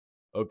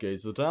Okay,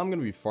 so today I'm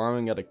gonna be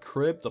farming at a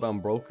CRYPT of the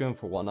Unbroken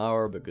for 1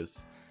 hour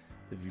because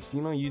if you've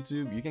seen on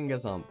YouTube, you can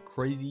get some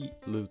crazy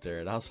loot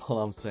there. That's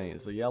all I'm saying.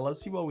 So yeah, let's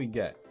see what we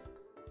get.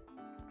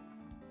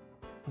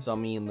 So I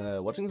mean,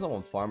 watching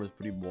someone farm is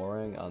pretty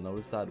boring. I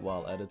noticed that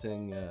while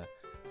editing.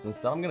 So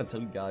instead, I'm gonna tell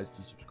you guys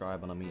to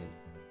subscribe, and I mean,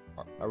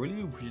 I really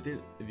do appreciate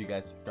it if you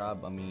guys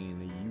subscribe. I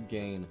mean, you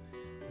gain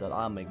that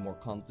I make more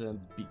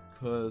content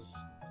because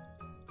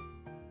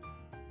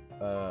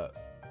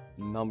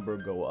number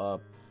go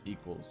up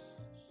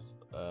equals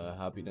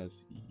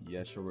happiness.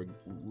 Yeah, sure,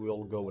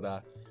 we'll go with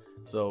that.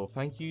 So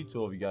thank you to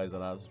all of you guys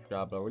that have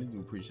subscribed. I really do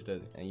appreciate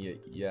it. And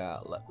yeah,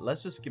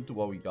 let's just skip to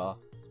what we got.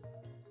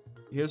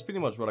 Here's pretty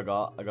much what I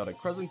got. I got a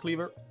Crescent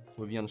Cleaver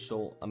with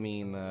Yanshul. I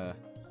mean,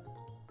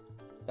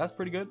 that's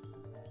pretty good.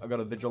 I got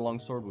a Vigil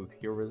Longsword with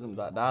Heroism.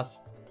 That's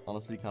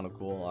honestly kind of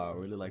cool. I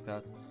really like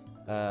that.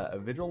 A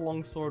Vigil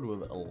Longsword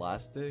with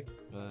Elastic.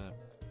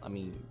 I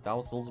mean, that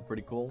was also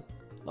pretty cool.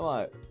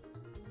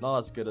 Not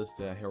as good as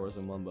the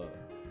Heroism one, but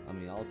I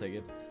mean, I'll take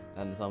it.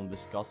 And some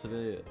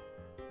Viscosity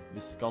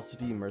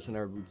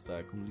Mercenary Boots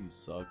that completely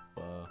suck,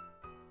 but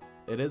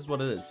it is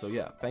what it is. So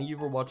yeah, thank you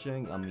for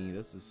watching. I mean,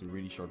 this is a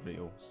really short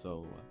video,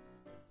 so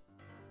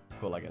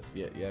cool, I guess.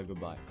 Yeah,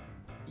 goodbye.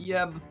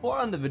 Yeah, before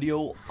I end the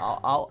video,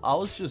 I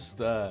was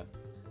just I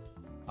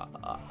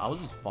was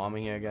just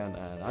farming here again,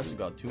 and I just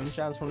got 2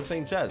 enchants from the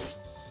same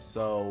chest.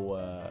 So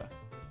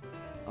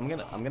I'm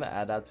gonna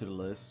add that to the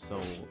list. So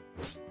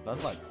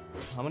that's like,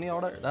 how many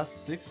are there? That's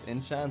 6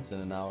 enchants in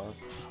an hour,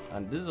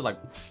 and this is like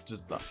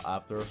just the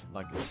after,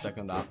 like the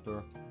second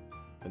after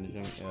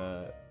finishing.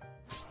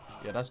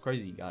 Yeah, that's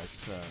crazy, guys.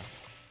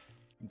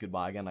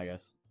 Goodbye again, I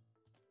guess.